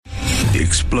The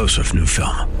explosive new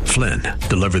film, Flynn,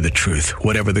 deliver the truth,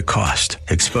 whatever the cost,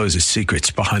 exposes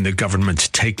secrets behind the government's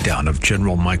takedown of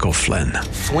General Michael Flynn.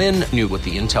 Flynn knew what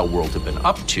the intel world had been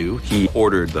up to. He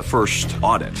ordered the first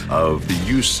audit of the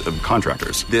use of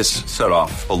contractors. This set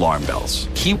off alarm bells.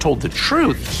 He told the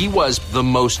truth. He was the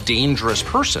most dangerous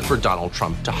person for Donald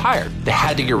Trump to hire. They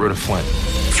had to get rid of Flynn.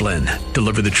 Flynn,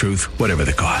 deliver the truth, whatever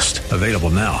the cost. Available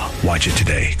now. Watch it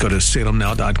today. Go to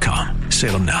salemnow.com.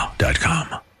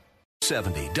 salemnow.com.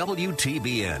 70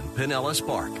 WTBN Pinellas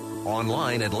Park.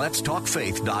 Online at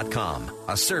letstalkfaith.com,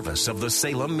 a service of the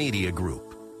Salem Media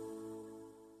Group.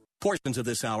 Portions of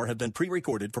this hour have been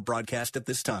pre-recorded for broadcast at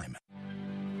this time.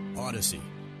 Odyssey.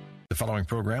 The following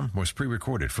program was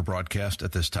pre-recorded for broadcast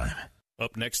at this time.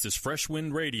 Up next is Fresh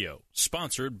Wind Radio,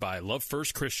 sponsored by Love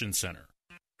First Christian Center.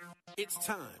 It's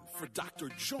time for Dr.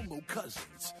 Jomo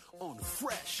Cousins on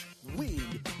Fresh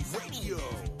Wind Radio.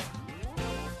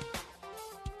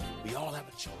 We all have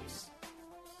a choice.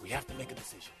 We have to make a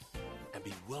decision and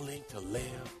be willing to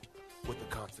live with the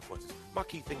consequences. My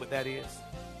key thing with that is,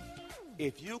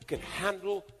 if you can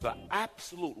handle the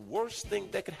absolute worst thing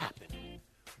that could happen,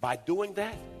 by doing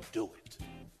that, do it.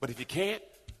 But if you can't,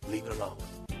 leave it alone.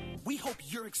 We hope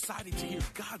you're excited to hear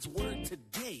God's word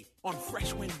today on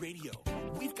Fresh Wind Radio.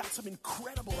 We've got some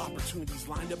incredible opportunities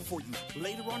lined up for you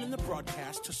later on in the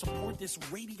broadcast to support this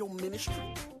radio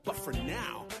ministry. But for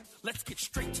now, let's get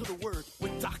straight to the word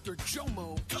with Dr.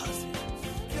 Jomo Cousins.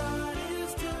 God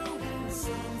is doing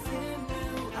something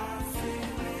new. I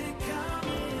feel it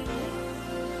coming.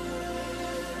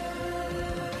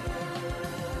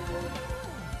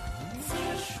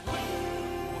 Fresh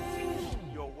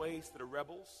Wind. Your ways to the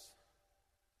rebels,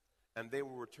 and they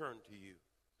will return to you.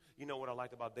 You know what I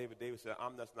liked about David? David said,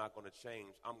 I'm just not going to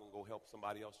change. I'm going to go help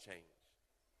somebody else change.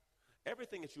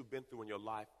 Everything that you've been through in your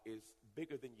life is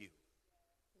bigger than you.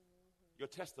 Your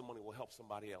testimony will help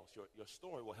somebody else. Your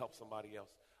story will help somebody else.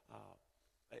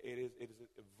 It is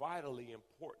vitally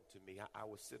important to me. I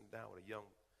was sitting down with a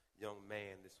young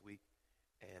man this week,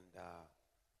 and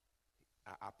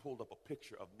I pulled up a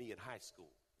picture of me in high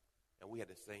school, and we had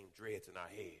the same dreads in our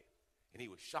head. And he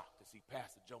was shocked to see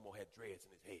Pastor Jomo had dreads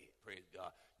in his head. Praise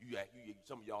God.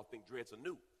 Some of y'all think dreads are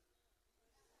new.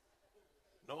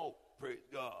 No, praise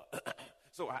God.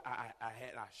 So I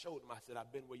showed him. I said,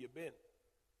 I've been where you've been.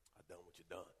 I've done what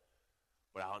you've done.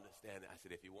 But I understand that. I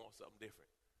said, if you want something different,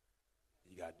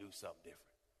 you got to do something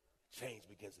different.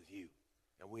 Change begins with you.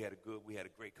 And we had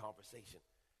a great conversation.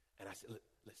 And I said,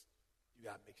 listen, you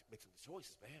got to make some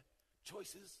choices, man.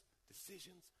 Choices,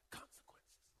 decisions,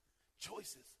 consequences.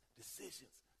 Choices,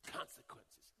 decisions,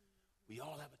 consequences. We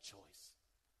all have a choice.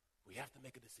 We have to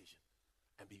make a decision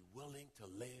and be willing to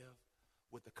live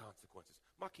with the consequences.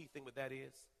 My key thing with that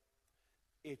is,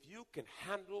 if you can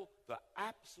handle the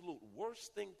absolute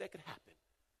worst thing that could happen,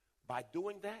 by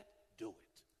doing that, do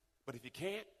it. But if you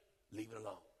can't, leave it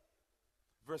alone.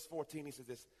 Verse 14, he says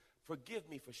this, forgive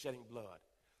me for shedding blood.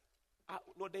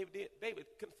 What David did? David,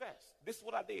 confess. This is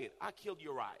what I did. I killed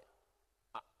Uriah.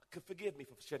 Forgive me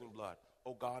for shedding blood,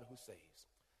 O God who saves,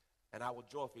 and I will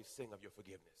joyfully sing of your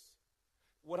forgiveness.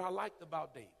 What I liked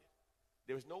about David,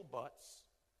 there's no buts,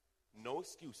 no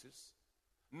excuses.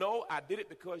 No, I did it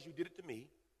because you did it to me.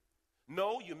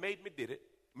 No, you made me do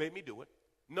it.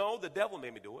 No, the devil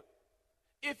made me do it.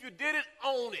 If you did it,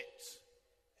 own it.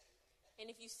 And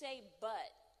if you say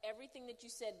but, everything that you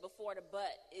said before the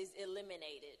but is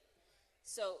eliminated.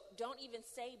 So don't even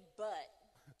say but.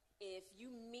 If you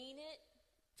mean it,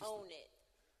 own it.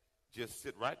 Just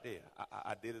sit right there.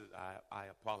 I did it. I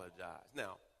apologize.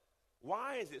 Now,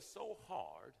 why is it so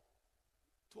hard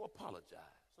to apologize?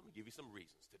 Let me give you some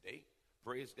reasons today.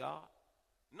 Praise God.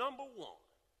 Number one,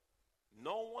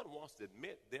 no one wants to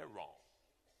admit they're wrong.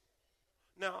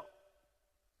 Now,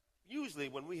 usually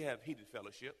when we have heated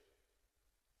fellowship.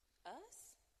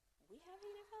 Us? We have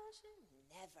heated fellowship?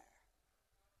 Never.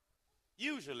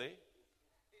 Usually,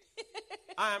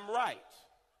 I'm right.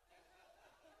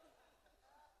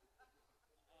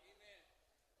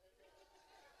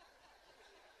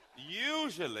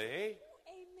 Usually,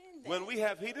 when we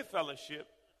have heated fellowship,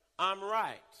 I'm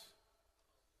right.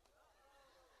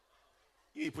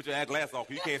 You need to put your glass on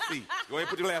because you can't see. Go ahead and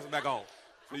put your glasses back on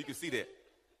so you can see that.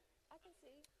 I can see.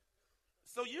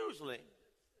 So usually,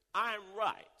 I'm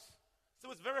right.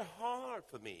 So it's very hard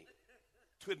for me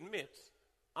to admit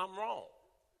I'm wrong.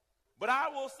 But I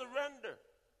will surrender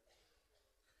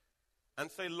and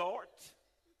say, Lord,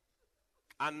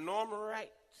 I know I'm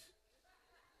right,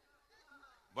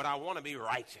 but I want to be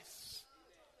righteous.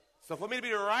 So for me to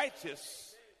be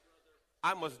righteous,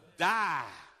 I must die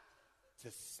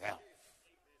to self,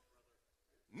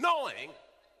 knowing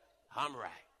I'm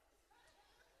right.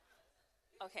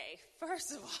 Okay,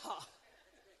 first of all,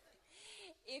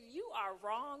 if you are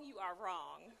wrong, you are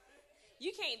wrong.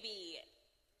 You can't be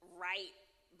right,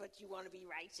 but you want to be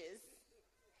righteous.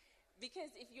 Because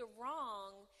if you're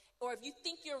wrong, or if you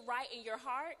think you're right in your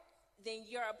heart, then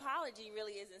your apology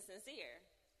really isn't sincere.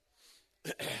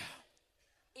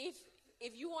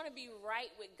 If you want to be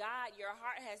right with God, your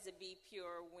heart has to be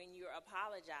pure when you're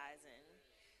apologizing.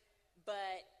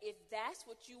 But if that's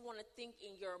what you want to think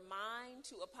in your mind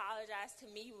to apologize to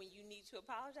me when you need to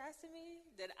apologize to me,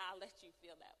 then I'll let you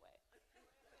feel that way.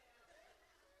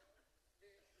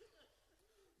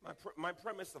 My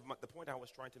premise of the point I was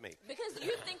trying to make. Because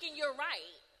you're thinking you're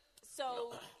right.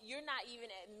 So you're not even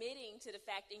admitting to the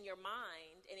fact in your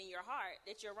mind and in your heart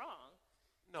that you're wrong.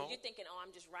 No. You're thinking, oh,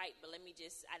 I'm just right, but I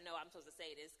know I'm supposed to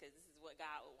say this because this is what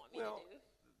God would want me to do.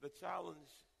 The challenge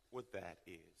with that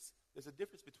is there's a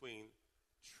difference between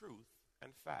truth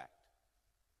and fact.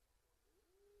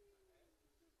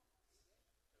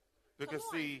 Because,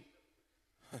 see,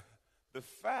 the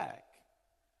fact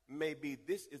may be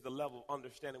this is the level of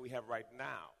understanding we have right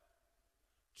now.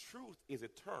 Truth is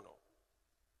eternal.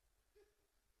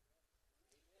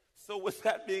 So with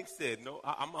that being said,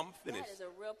 I'm finished. That is a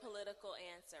real political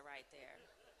answer right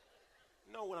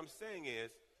there. No, what I'm saying is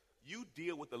you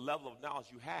deal with the level of knowledge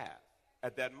you have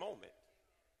at that moment.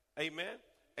 Amen?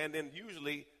 And then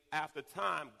usually after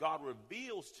time, God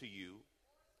reveals to you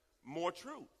more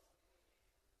truth.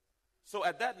 So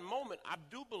at that moment, I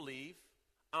do believe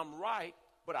I'm right,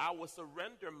 but I will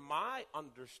surrender my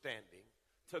understanding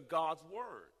to God's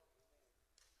word.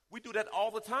 We do that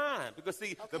all the time because,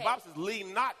 see, the Bible says,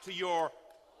 lean not to your...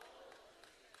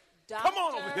 Come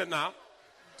on over here now.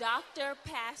 Doctor,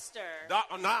 pastor. Now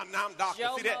I'm doctor.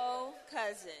 Jomo See that?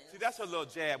 Cousin. See, that's her little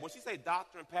jab. When she say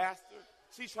doctor and pastor,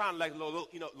 she's trying to like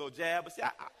little jab. But see,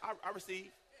 I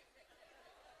receive.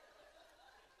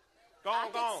 Go on.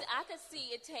 I could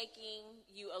see it taking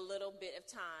you a little bit of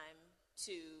time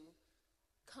to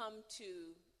come to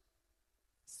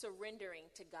surrendering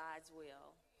to God's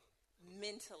will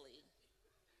mentally.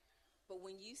 But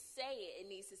when you say it, it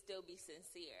needs to still be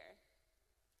sincere.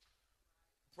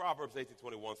 Proverbs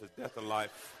 18:21 says, death and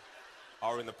life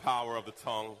are in the power of the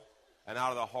tongue, and out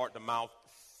of the heart the mouth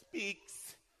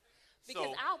speaks.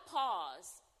 Because I'll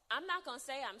pause. I'm not going to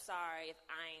say I'm sorry if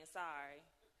I ain't sorry.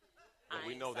 Well,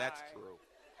 we know that's true.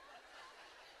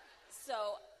 So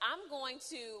I'm going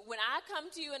to, when I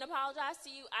come to you and apologize to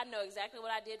you, I know exactly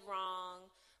what I did wrong.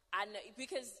 I know,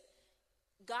 because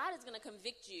God is going to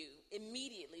convict you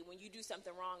immediately when you do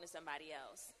something wrong to somebody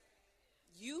else.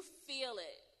 You feel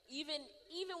it. Even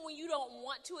when you don't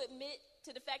want to admit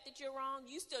to the fact that you're wrong,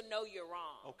 you still know you're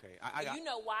wrong. Okay, you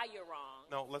know why you're wrong.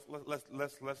 No,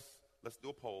 let's do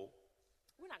a poll.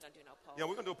 We're not gonna do no poll. Yeah,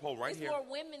 we're gonna do a poll right here. It's more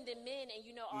women than men, and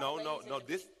you know. No.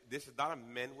 This is not a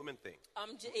men-women thing.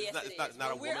 Yes, it is.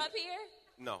 Not a woman. We're up here.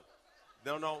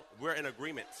 No. We're in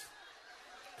agreement.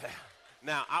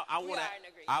 Now, I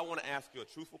want to ask you a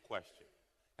truthful question.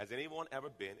 Has anyone ever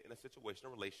been in a situation, a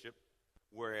relationship,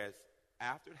 whereas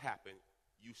after it happened,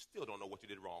 you still don't know what you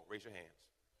did wrong? Raise your hands.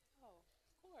 Oh,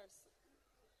 of course.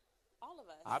 All of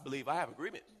us. I believe I have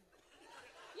agreement.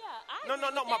 Yeah,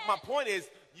 No. My point is,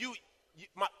 you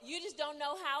just don't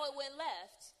know how it went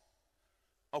left.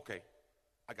 Okay,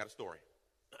 I got a story.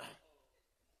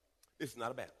 This is not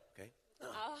a battle, okay?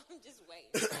 I'm just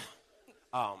waiting.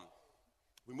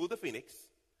 We moved to Phoenix.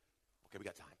 Okay, we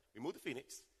got time. We moved to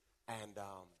Phoenix, and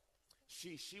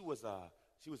she was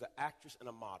an actress and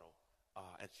a model,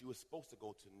 and she was supposed to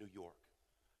go to New York,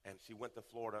 and she went to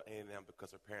Florida A&M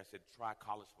because her parents said try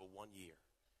college for 1 year,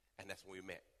 and that's when we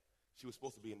met. She was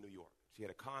supposed to be in New York. She had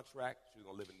a contract. She was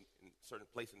going to live in a certain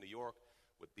place in New York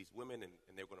with these women,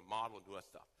 and they were going to model and do that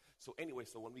stuff. So anyway,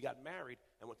 when we got married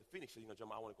and went to Phoenix, she said,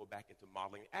 Jamal, I want to go back into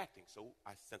modeling and acting. So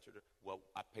I sent her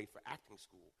I paid for acting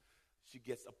school. She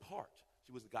gets a part.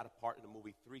 She got a part in the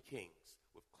movie Three Kings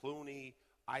with Clooney,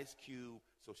 Ice Cube.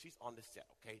 So she's on the set,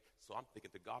 okay? So I'm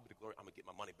thinking, to God be the glory, I'm going to get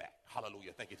my money back.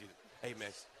 Hallelujah. Thank you, Jesus.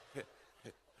 Amen.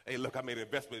 Hey, look, I made an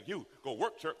investment in you. Go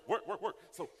work, church. Work.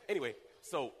 So anyway,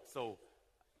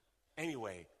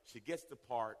 she gets the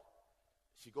part.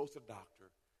 She goes to the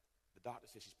doctor. The doctor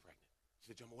says she's pregnant. She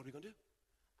said, Jamal, what are we going to do?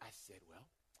 I said, well,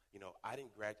 I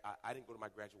didn't go to my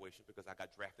graduation because I got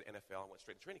drafted to NFL and went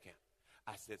straight to training camp.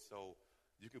 I said, so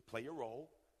you can play your role,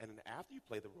 and then after you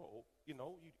play the role, you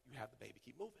have the baby.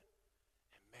 Keep moving.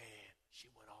 And, man, she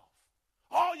went off.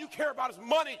 All you care about is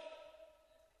money.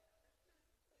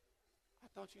 I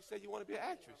thought you said you want to be an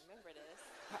actress. I don't remember this.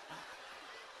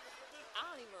 I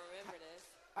don't even remember this.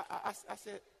 I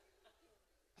said,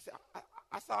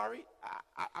 I'm sorry.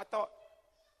 I thought,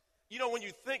 when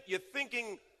you think, you're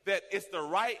thinking that it's the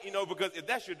right, because if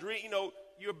that's your dream,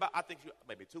 you're about, I think you're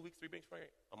maybe 2 weeks, 3 weeks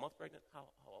pregnant, a month pregnant. How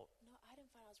old? No, I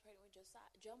didn't find I was pregnant with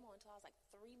Jomo until I was like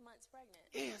 3 months pregnant.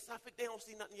 Yes, I think they don't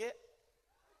see nothing yet.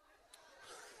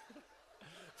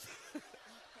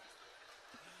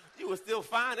 You was still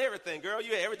fine, everything, girl.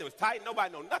 Everything was tight.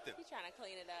 Nobody know nothing. He's trying to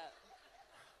clean it up.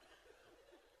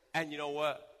 And you know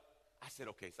what? I said,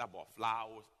 okay, so I bought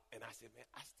flowers. And I said, man,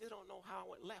 I still don't know how I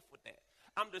went left with that.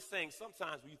 I'm just saying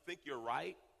sometimes when you think you're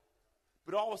right,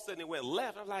 but all of a sudden it went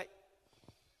left. I'm like,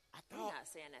 You're not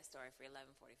saying that story for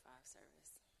 11:45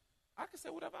 service. I can say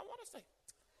whatever I want to say.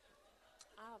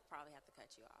 I'll probably have to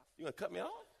cut you off. You going to cut me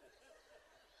off?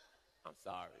 I'm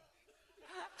sorry.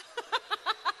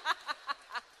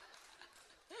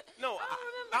 No,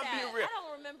 I'm being real. I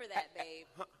don't remember that, babe.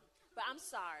 But I'm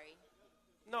sorry.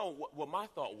 No, what my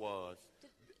thought was. Is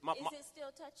it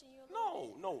still touching you?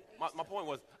 No. My point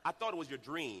was, I thought it was your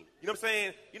dream. You know what I'm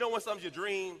saying? When something's your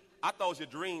dream, I thought it was your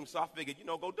dream, so I figured,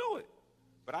 go do it.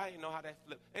 But I didn't know how that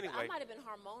flipped. Anyway. But I might have been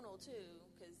hormonal, too,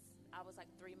 because I was like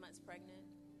 3 months pregnant.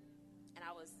 And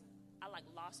I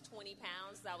lost 20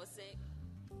 pounds. I was sick.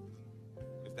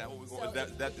 Is that what we're going to say?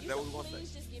 Is that what we're going to say?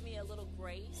 Please just give me a little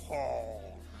grace. Oh,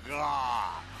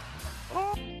 God.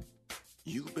 Oh.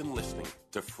 You've been listening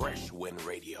to Fresh Wind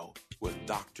Radio with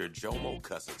Dr. Jomo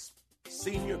Cousins,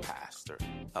 Senior Pastor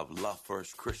of Love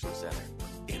First Christian Center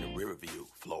in Riverview,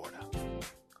 Florida.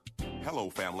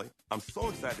 Hello, family. I'm so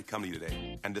excited to come to you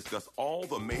today and discuss all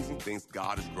the amazing things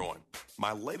God is growing.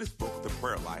 My latest book, The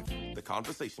Prayer Life, The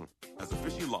Conversation, has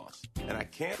officially launched, and I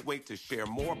can't wait to share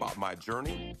more about my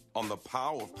journey on the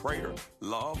power of prayer,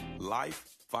 love,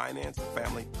 life, finance,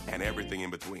 family, and everything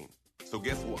in between. So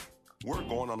guess what? We're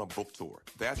going on a book tour.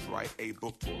 That's right, a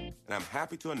book tour. And I'm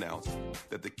happy to announce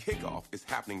that the kickoff is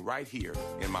happening right here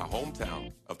in my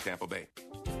hometown of Tampa Bay.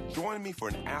 Join me for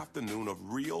an afternoon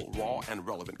of real, raw, and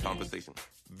relevant conversation.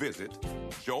 Visit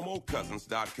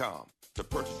JomoCousins.com to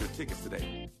purchase your tickets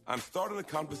today. I'm starting a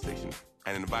conversation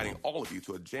and inviting all of you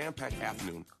to a jam-packed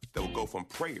afternoon that will go from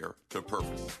prayer to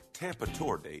purpose. Tampa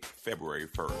tour date, February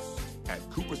 1st at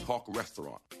Cooper's Hawk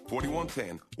Restaurant,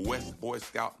 4110 West Boy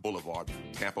Scout Boulevard,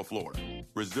 Tampa, Florida.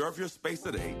 Reserve your space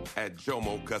today at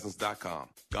JomoCousins.com.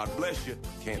 God bless you.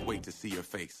 Can't wait to see your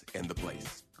face in the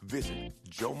place. Visit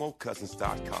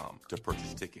JomoCousins.com to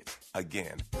purchase tickets.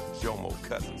 Again,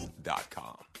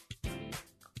 JomoCousins.com.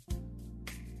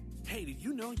 Hey, did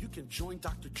you know you can join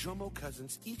Dr. Jomo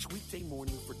Cousins each weekday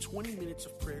morning for 20 minutes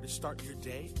of prayer to start your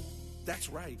day? That's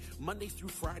right. Monday through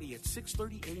Friday at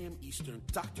 6:30 a.m. Eastern,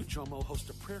 Dr. Jomo hosts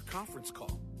a prayer conference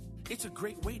call. It's a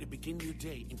great way to begin your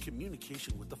day in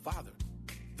communication with the Father.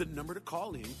 The number to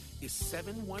call in is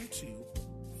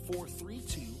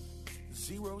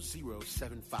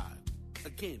 712-432-0075.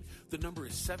 Again, the number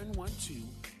is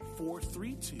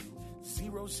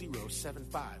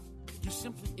 712-432-0075. You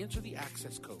simply enter the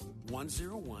access code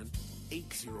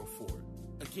 101804.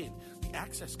 Again, the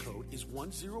access code is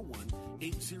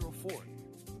 101804.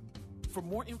 For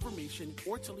more information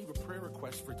or to leave a prayer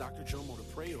request for Dr. Jomo to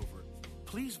pray over,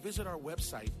 please visit our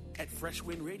website at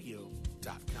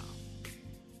freshwindradio.com.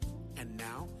 And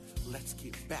now, let's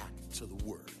get back to the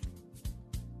Word.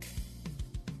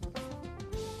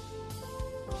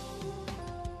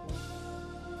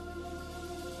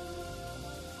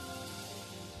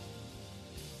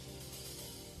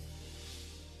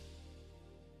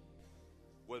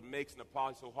 What makes an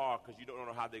apology so hard because you don't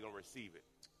know how they're going to receive it.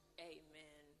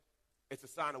 Amen. It's a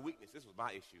sign of weakness. This was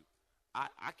my issue.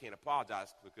 I can't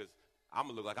apologize because I'm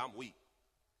going to look like I'm weak.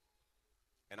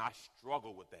 And I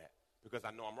struggle with that because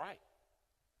I know I'm right.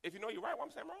 If you know you're right, well,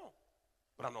 I'm saying I'm wrong.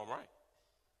 But I know I'm right.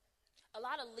 A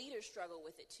lot of leaders struggle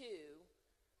with it, too,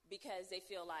 because they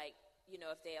feel like,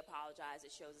 if they apologize,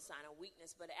 it shows a sign of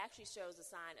weakness. But it actually shows a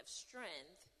sign of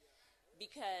strength.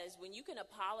 Because when you can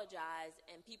apologize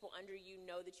and people under you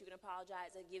know that you can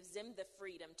apologize, it gives them the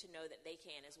freedom to know that they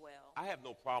can as well. I have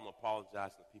no problem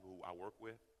apologizing to people who I work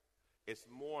with. It's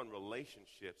more in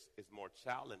relationships. It's more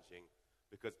challenging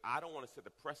because I don't want to set the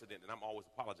precedent that I'm always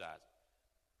apologizing.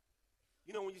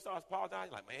 When you start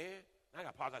apologizing, like, man, I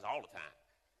got to apologize all the time.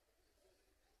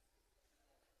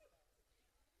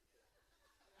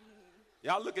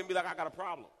 Y'all look at me like I got a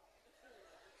problem.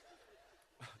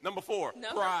 Number 4, pride.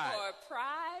 Number 4,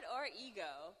 pride or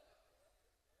ego?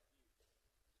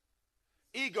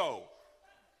 Ego.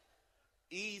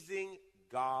 Easing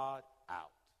God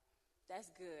out. That's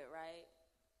good, right?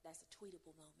 That's a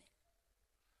tweetable moment.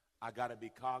 I got to be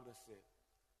cognizant.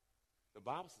 The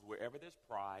Bible says wherever there's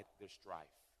pride, there's strife.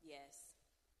 Yes.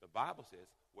 The Bible says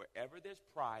wherever there's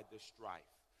pride, there's strife.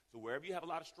 So wherever you have a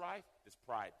lot of strife, there's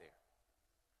pride there.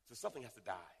 So something has to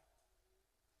die.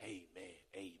 Amen.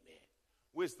 Amen.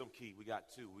 Wisdom key, we got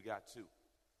two.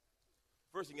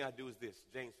 First thing you got to do is this,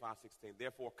 James 5:16.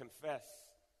 Therefore, confess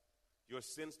your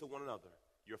sins to one another,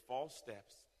 your false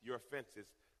steps, your offenses,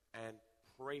 and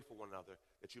pray for one another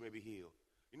that you may be healed.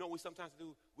 You know what we sometimes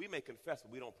do? We may confess,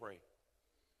 but we don't pray.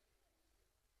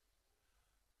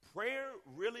 Prayer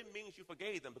really means you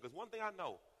forgave them, because one thing I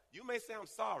know, you may say I'm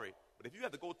sorry, but if you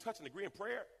have to go touch and agree in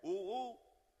prayer,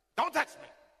 don't touch me.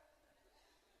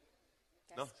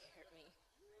 That scared me.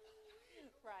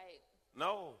 Right.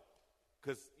 No.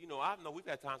 Because, I know we've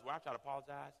had times where I try to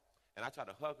apologize, and I try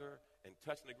to hug her and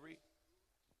touch and agree.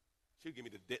 She'll give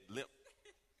me the limp.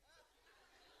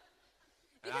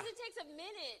 Because it takes a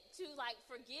minute to,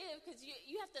 forgive, because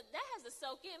you have to, that has to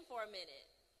soak in for a minute.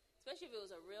 Especially if it was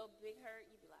a real big hurt,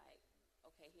 you'd be like,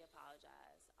 okay, he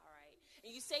apologized, all right. And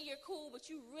you say you're cool, but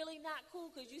you're really not cool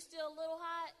because you're still a little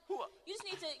hot. You just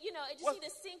need to, it just need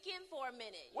to sink in for a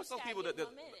minute. What's those people,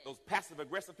 those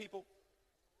passive-aggressive people?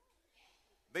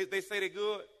 They say they're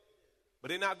good, but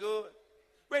they're not good.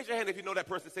 Raise your hand if you know that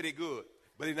person say they're good,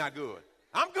 but they're not good.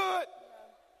 I'm good.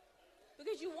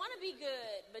 Because you want to be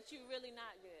good, but you're really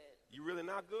not good. You're really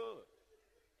not good.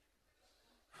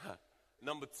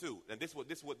 Number two, and this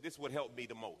would help me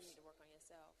the most. You need to work on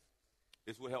yourself.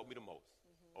 This would help me the most.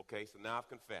 Okay, so now I've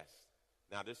confessed.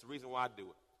 Now this is the reason why I do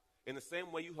it. In the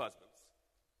same way you husbands,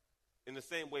 in the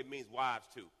same way means wives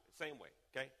too. The same way,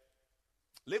 okay?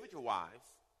 Live with your wives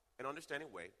in an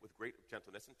understanding way with great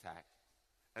gentleness and tact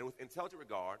and with intelligent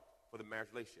regard for the marriage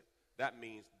relationship. That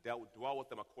means dwell with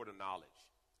them according to knowledge.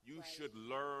 You should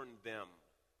learn them.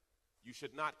 You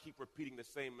should not keep repeating the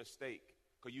same mistake,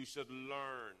 because you should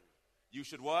learn. You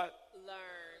should what?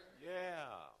 Learn. Yeah,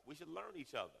 we should learn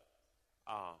each other.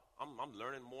 I'm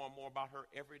learning more and more about her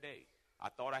every day. I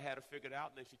thought I had her figured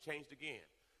out, and then she changed again.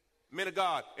 Men of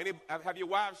God, have your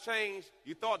wives changed?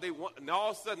 You thought they want, and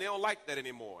all of a sudden they don't like that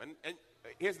anymore. And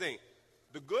here's the thing.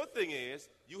 The good thing is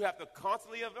you have to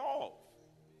constantly evolve.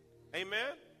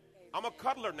 Amen? I'm a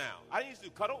cuddler now. I used to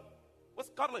cuddle. What's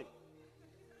cuddling?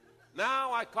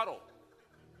 Now I cuddle.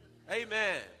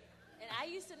 Amen. And I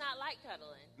used to not like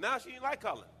cuddling. Now she didn't like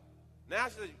cuddling. Now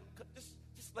she says,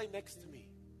 just lay next to me.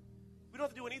 We don't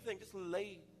have to do anything. Just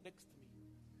lay next to me.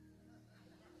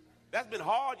 That's been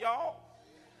hard, y'all.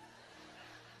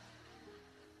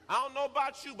 I don't know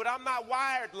about you, but I'm not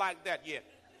wired like that yet.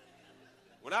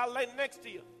 When I lay next to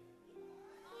you,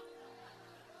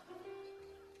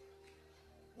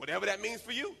 whatever that means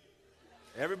for you.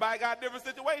 Everybody got a different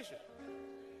situation.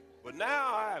 But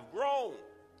now I have grown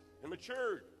and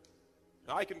matured.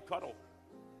 Now I can cuddle.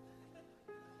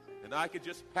 And I can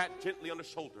just pat gently on the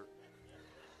shoulder.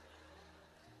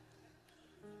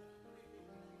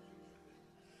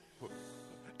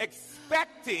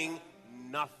 Expecting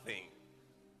nothing.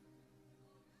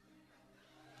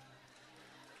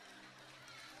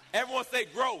 Everyone say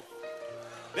growth.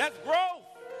 That's growth.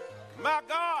 My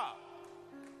God.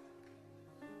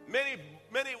 Many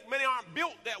aren't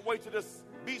built that way to just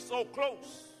be so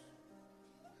close.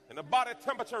 And the body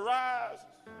temperature rises.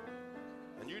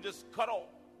 And you just cuddle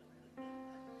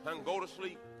and go to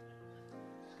sleep.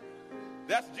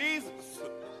 That's Jesus.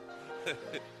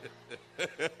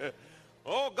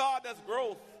 Oh God, that's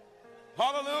growth.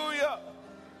 Hallelujah.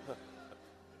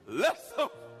 Less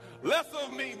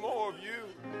of me, more of you.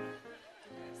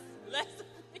 Less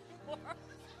of me, more.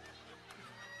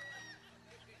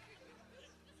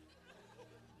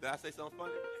 Did I say something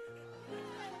funny?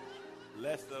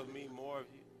 Less of me, more of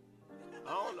you.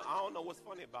 I don't know what's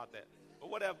funny about that,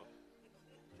 but whatever.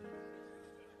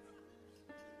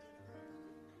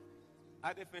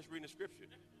 I didn't finish reading the scripture.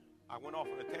 I went off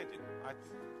on a tangent.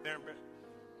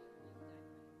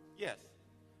 Yes.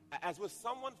 As with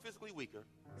someone physically weaker,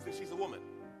 since she's a woman,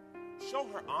 show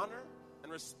her honor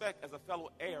and respect as a fellow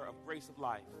heir of grace of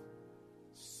life,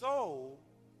 so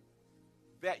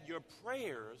that your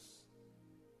prayers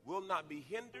will not be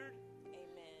hindered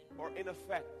or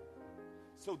ineffective.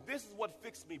 So this is what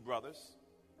fixed me, brothers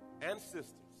and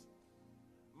sisters.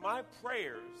 My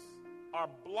prayers are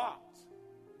blocked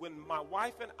when my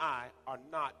wife and I are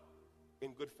not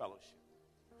in good fellowship.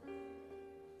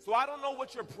 So I don't know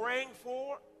what you're praying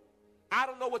for. I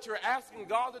don't know what you're asking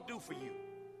God to do for you.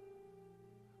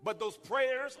 But those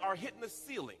prayers are hitting the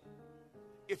ceiling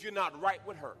if you're not right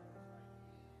with her.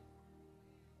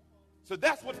 So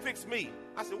that's what fixed me.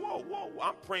 I said, whoa,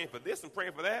 I'm praying for this and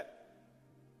praying for that.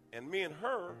 And me and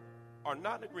her are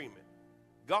not in agreement.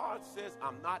 God says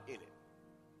I'm not in it.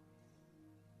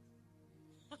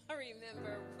 I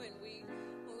remember when we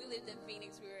lived in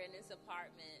Phoenix, we were in this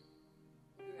apartment.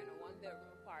 We were in a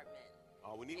one-bedroom apartment.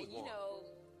 All we need was one.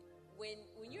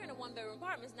 When you're in a one-bedroom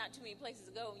apartment, it's not too many places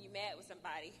to go when you're mad with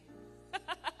somebody.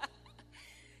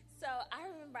 So I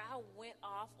remember I went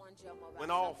off on Jomo about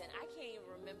Went off. something. I can't even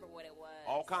remember what it was.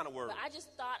 All kind of words. But I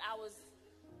just thought I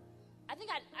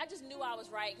just knew I was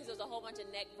right because there was a whole bunch of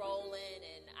neck rolling,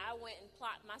 and I went and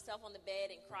plopped myself on the bed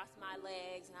and crossed my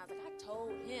legs, and I was like, I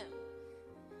told him.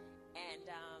 And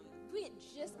we had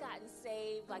just gotten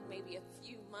saved like maybe a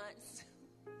few months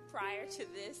prior to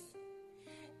this.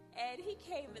 And he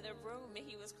came in the room and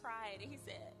he was crying and he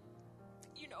said,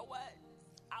 you know what?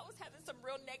 I was having some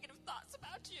real negative thoughts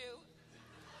about you.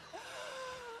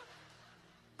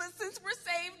 But since we're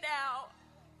saved now,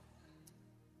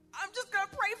 I'm just going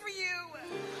to pray for you.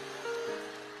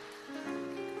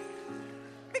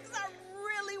 Because I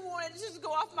really wanted to just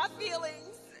go off my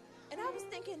feelings. And I was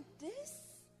thinking, this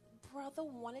brother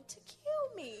wanted to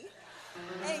kill me.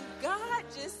 And God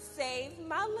just saved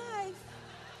my life.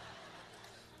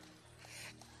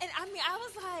 And I mean, I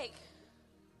was like,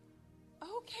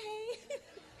 okay.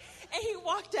 And he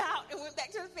walked out and went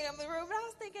back to the family room. And I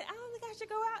was thinking, I don't think I should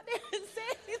go out there and say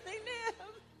anything to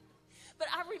him. But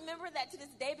I remember that to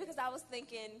this day because I was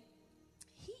thinking,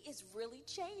 he is really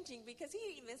changing because he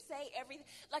didn't even say everything.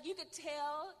 Like you could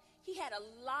tell he had a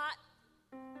lot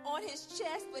on his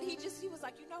chest, but he was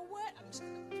like, you know what? I'm just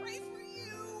going to pray for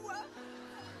you.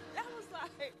 And I was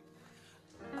like,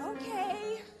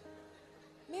 okay.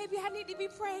 Maybe I need to be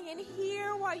praying in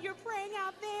here while you're praying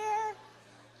out there.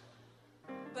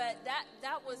 But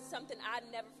that was something I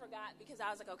never forgot because I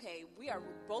was like, okay,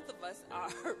 both of us are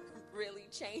really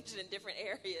changed in different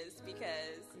areas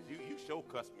because you sure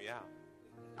cussed me out.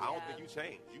 I don't think you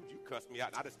changed. You cussed me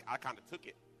out. I kind of took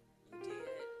it. You did.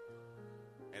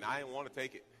 And I didn't want to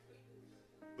take it.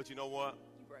 But you know what?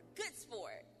 You were a good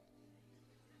sport.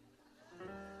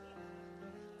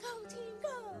 Go team,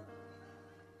 go.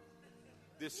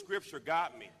 This scripture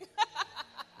got me.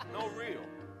 No, real.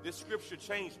 This scripture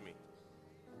changed me.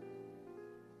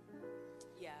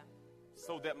 Yeah.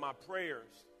 So that my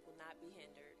prayers will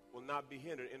not be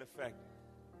hindered. Ineffective.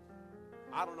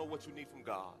 I don't know what you need from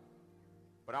God,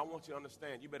 but I want you to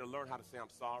understand, you better learn how to say, I'm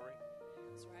sorry.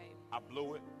 That's right. I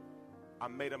blew it. I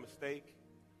made a mistake.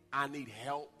 I need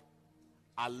help.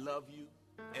 I love you.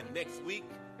 And next week,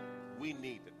 we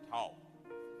need to talk.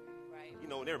 Right. You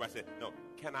know, and everybody said, no,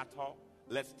 can I talk?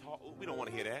 Let's talk. We don't want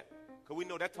to hear that because we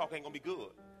know that talk ain't going to be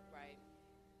good. Right.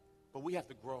 But we have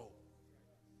to grow.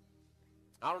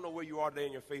 I don't know where you are today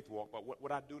in your faith walk, but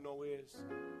what I do know is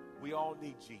we all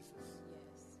need Jesus.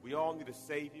 Yes. We all need a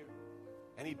Savior,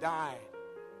 and He died.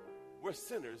 We're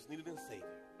sinners, needed a Savior.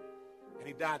 And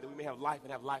He died that we may have life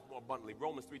and have life more abundantly.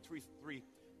 Romans 3:23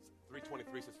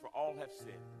 says, for all have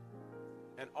sinned,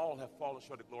 and all have fallen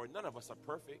short of glory. None of us are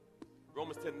perfect.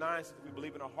 Romans 10:9 says, if we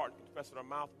believe in our heart and confess with our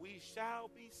mouth, we shall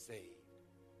be saved.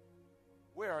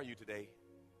 Where are you today?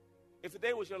 If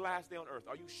today was your last day on earth,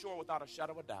 are you sure without a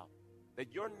shadow of a doubt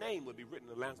that your name would be written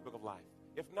in the Lamb's Book of Life?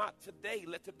 If not today,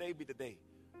 let today be the day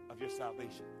of your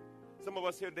salvation. Some of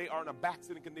us here today are in a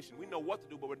backsliding condition. We know what to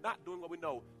do, but we're not doing what we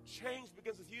know. Change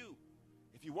begins with you.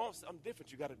 If you want something different,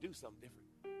 you got to do something different.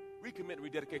 Recommit and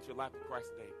rededicate your life to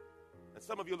Christ today. And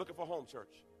some of you are looking for home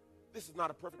church. This is not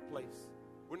a perfect place.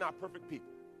 We're not perfect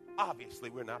people. Obviously,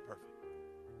 we're not perfect.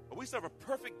 But we serve a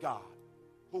perfect God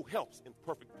who helps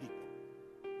imperfect people.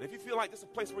 And if you feel like this is a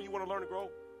place where you want to learn and grow,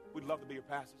 we'd love to be your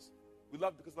pastors. We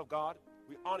love you because of God.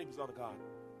 We honor you because of God.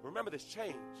 Remember, this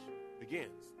change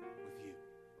begins with you.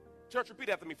 Church, repeat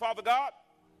after me. Father God,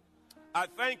 I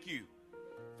thank you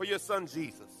for your son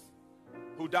Jesus,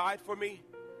 who died for me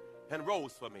and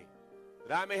rose for me,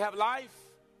 that I may have life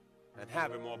and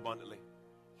have it more abundantly.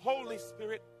 Holy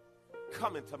Spirit,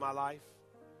 come into my life.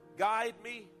 Guide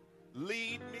me,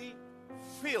 lead me,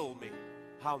 fill me.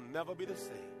 I'll never be the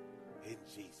same. In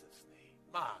Jesus' name.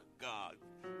 My God.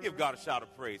 Give God a shout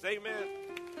of praise. Amen.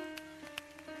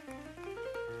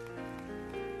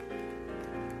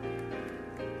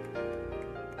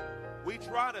 We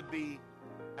try to be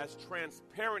as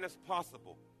transparent as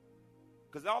possible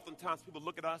because oftentimes people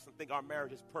look at us and think our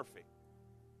marriage is perfect.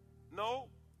 No,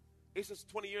 it's just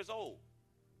 20 years old.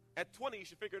 At 20, you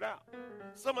should figure it out.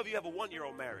 Some of you have a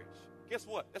 1-year-old marriage. Guess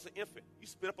what? That's an infant. You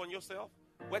spit up on yourself,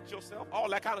 wet yourself, all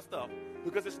that kind of stuff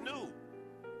because it's new.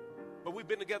 But we've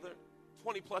been together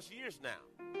 20 plus years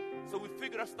now. So we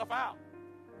figured our stuff out.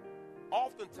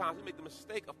 Oftentimes we make the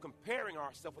mistake of comparing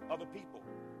ourselves with other people.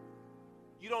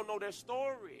 You don't know their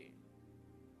story.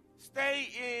 Stay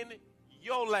in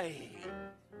your lane.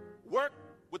 Work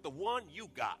with the one you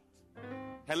got.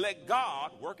 And let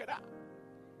God work it out.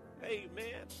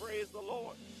 Amen. Praise the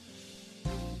Lord.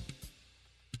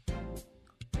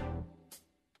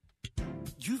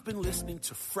 You've been listening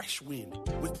to Fresh Wind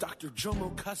with Dr.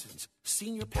 Jomo Cousins,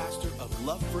 Senior Pastor of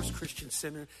Love First Christian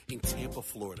Center in Tampa,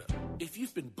 Florida. If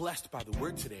you've been blessed by the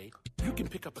word today, you can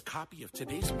pick up a copy of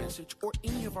today's message or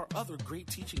any of our other great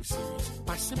teaching series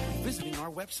by simply visiting our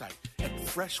website at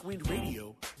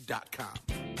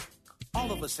freshwindradio.com.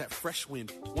 All of us at Fresh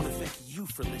Wind want to thank you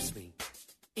for listening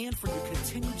and for your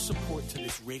continued support to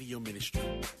this radio ministry.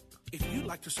 If you'd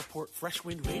like to support Fresh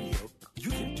Wind Radio,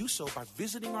 you can do so by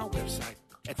visiting our website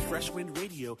at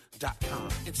freshwindradio.com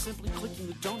and simply clicking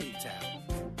the Donate tab.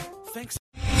 Thanks.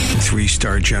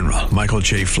 3-star General Michael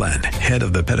J. Flynn, head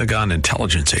of the Pentagon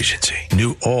Intelligence Agency,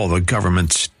 knew all the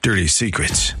government's dirty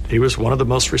secrets. He was one of the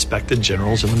most respected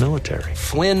generals in the military.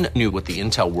 Flynn knew what the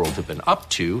intel world had been up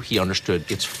to. He understood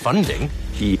its funding.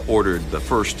 He ordered the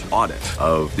first audit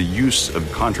of the use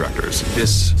of contractors.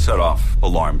 This set off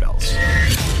alarm bells.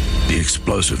 The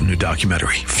explosive new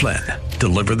documentary, Flynn,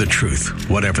 Deliver the Truth,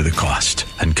 Whatever the Cost,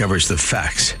 uncovers the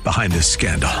facts behind this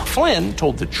scandal. Flynn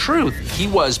told the truth. He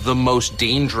was the most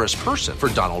dangerous person for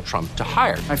Donald Trump to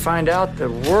hire. I find out the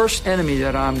worst enemy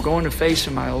that I'm going to face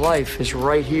in my life is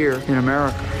right here in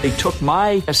America. They took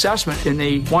my assessment and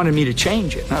they wanted me to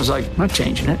change it. And I was like, I'm not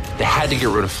changing it. They had to get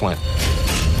rid of Flynn.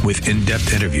 With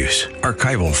in-depth interviews,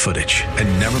 archival footage,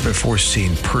 and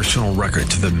never-before-seen personal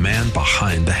records of the man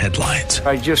behind the headlines.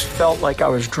 I just felt like I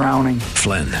was drowning.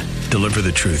 Flynn, Deliver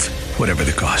the Truth, Whatever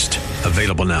the Cost.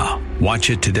 Available now.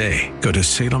 Watch it today. Go to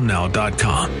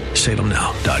salemnow.com.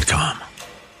 salemnow.com.